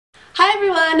Hi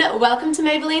everyone, welcome to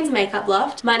Maybelline's Makeup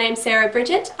Loft. My name's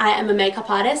Bridget, I am a makeup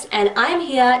artist and I am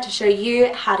here to show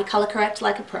you how to colour correct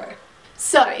like a pro.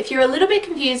 So if you're a little bit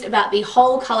confused about the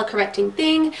whole colour correcting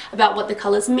thing, about what the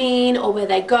colours mean or where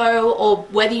they go or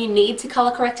whether you need to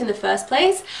colour correct in the first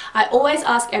place, I always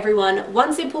ask everyone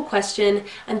one simple question,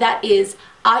 and that is,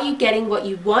 are you getting what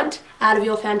you want out of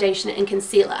your foundation and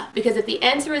concealer? Because if the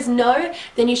answer is no,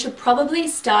 then you should probably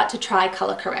start to try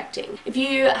colour correcting. If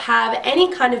you have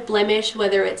any kind of blemish,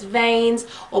 whether it's veins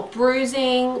or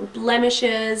bruising,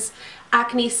 blemishes,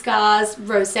 acne scars,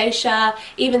 rosacea,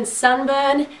 even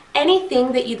sunburn,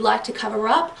 anything that you'd like to cover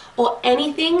up or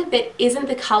anything that isn't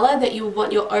the colour that you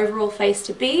want your overall face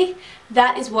to be,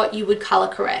 that is what you would colour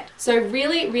correct. So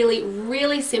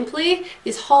really simply,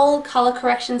 this whole colour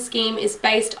correction scheme is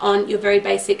based on your very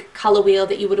basic colour wheel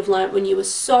that you would have learnt when you were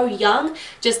so young,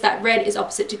 just that red is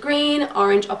opposite to green,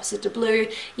 orange opposite to blue,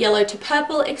 yellow to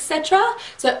purple, etc.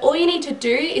 So all you need to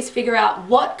do is figure out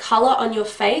what colour on your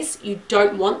face you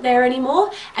don't want there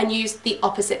anymore and use the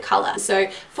opposite colour. So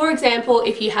for example,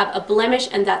 if you have a blemish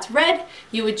and that's red,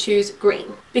 you would choose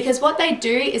green. Because what they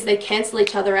do is they cancel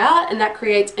each other out and that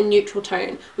creates a neutral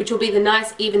tone, which will be the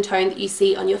nice even tone that you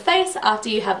see on your face after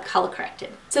you have colour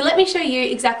corrected. So let me show you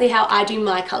exactly how I do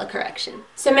my colour correction.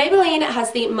 So Maybelline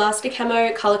has the Master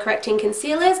Camo colour correcting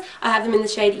concealers. I have them in the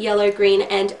shade yellow, green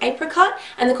and apricot,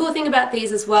 and the cool thing about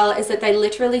these as well is that they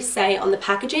literally say on the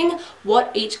packaging what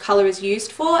each colour is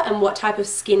used for and what type of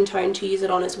skin tone to use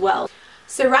it on as well.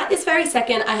 So right this very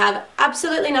second I have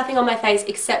absolutely nothing on my face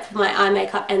except for my eye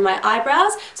makeup and my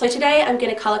eyebrows. So today I'm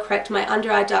going to colour correct my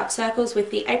under eye dark circles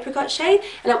with the apricot shade,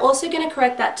 and I'm also going to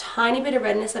correct that tiny bit of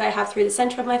redness that I have through the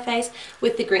centre of my face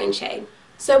with the green shade.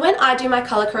 So when I do my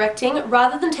colour correcting,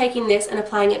 rather than taking this and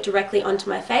applying it directly onto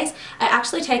my face, I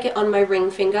actually take it on my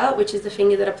ring finger, which is the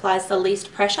finger that applies the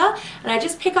least pressure, and I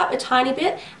just pick up a tiny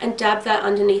bit and dab that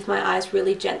underneath my eyes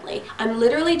really gently. I'm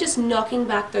literally just knocking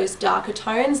back those darker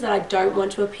tones that I don't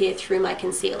want to appear through my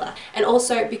concealer. And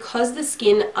also, because the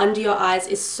skin under your eyes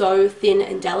is so thin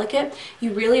and delicate,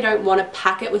 you really don't want to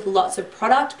pack it with lots of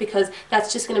product because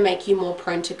that's just going to make you more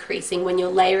prone to creasing when you're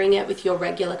layering it with your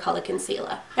regular colour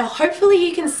concealer. Now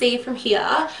hopefully you can see from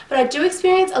here, but I do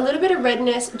experience a little bit of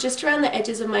redness just around the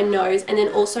edges of my nose and then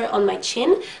also on my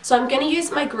chin. So I'm going to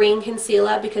use my green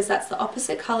concealer because that's the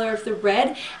opposite colour of the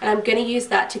red, and I'm going to use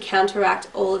that to counteract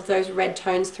all of those red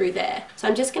tones through there. So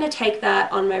I'm just going to take that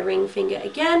on my ring finger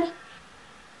again.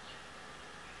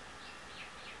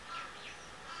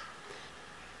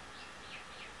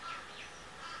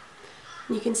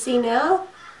 You can see now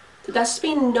that that's just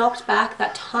been knocked back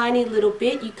that tiny little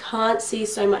bit. You can't see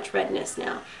so much redness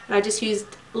now. And I just used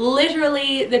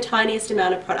literally the tiniest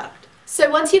amount of product. So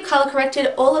once you've colour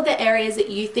corrected all of the areas that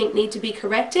you think need to be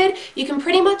corrected, you can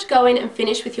pretty much go in and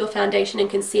finish with your foundation and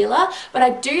concealer, but I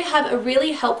do have a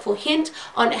really helpful hint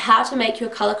on how to make your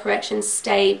colour correction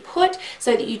stay put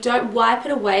so that you don't wipe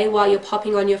it away while you're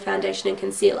popping on your foundation and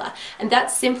concealer. And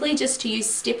that's simply just to use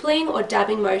stippling or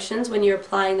dabbing motions when you're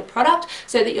applying the product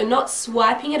so that you're not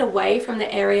swiping it away from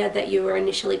the area that you were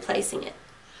initially placing it.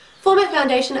 For my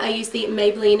foundation, I use the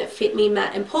Maybelline Fit Me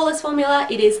Matte and Poreless formula.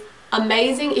 It is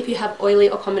amazing if you have oily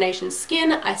or combination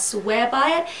skin, I swear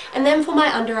by it. And then for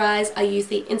my under eyes, I use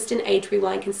the Instant Age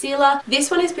Rewind Concealer. This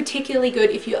one is particularly good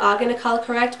if you are going to colour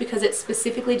correct because it's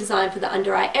specifically designed for the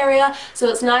under eye area, so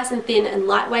it's nice and thin and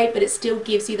lightweight, but it still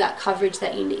gives you that coverage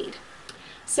that you need.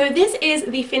 So this is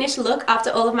the finished look after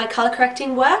all of my colour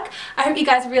correcting work. I hope you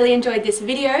guys really enjoyed this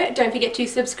video. Don't forget to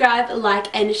subscribe, like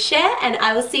and share, and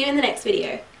I will see you in the next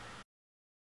video.